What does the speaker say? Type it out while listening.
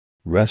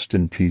Rest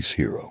in peace,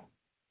 hero.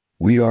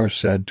 We are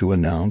sad to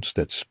announce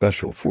that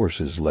Special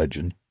Forces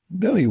legend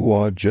Billy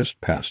Waugh just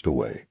passed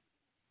away.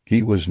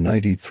 He was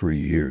 93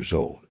 years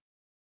old.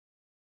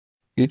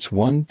 It's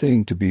one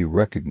thing to be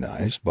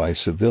recognized by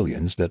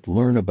civilians that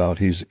learn about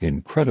his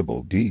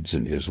incredible deeds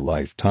in his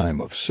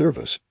lifetime of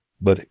service,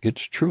 but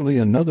it's truly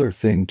another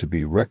thing to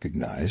be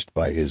recognized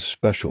by his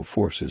Special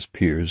Forces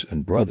peers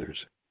and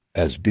brothers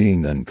as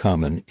being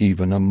uncommon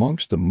even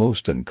amongst the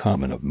most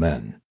uncommon of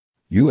men.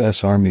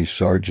 U.S. Army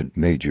Sergeant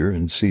Major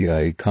and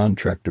CIA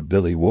contractor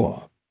Billy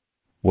Waugh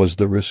was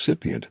the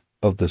recipient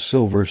of the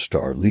Silver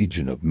Star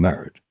Legion of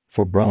Merit,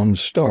 4 Bronze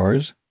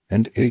Stars,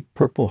 and 8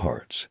 Purple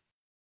Hearts.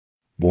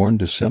 Born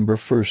December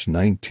 1,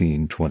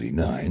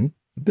 1929,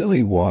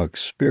 Billy Waugh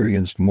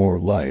experienced more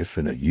life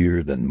in a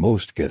year than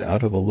most get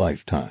out of a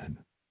lifetime.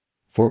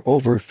 For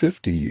over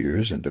 50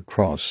 years and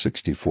across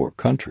 64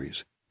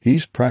 countries,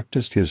 he's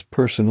practiced his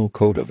personal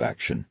code of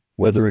action,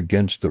 whether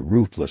against the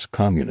ruthless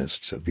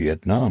communists of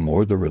Vietnam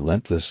or the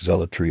relentless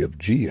zealotry of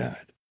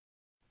jihad.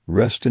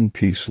 Rest in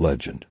peace,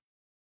 legend.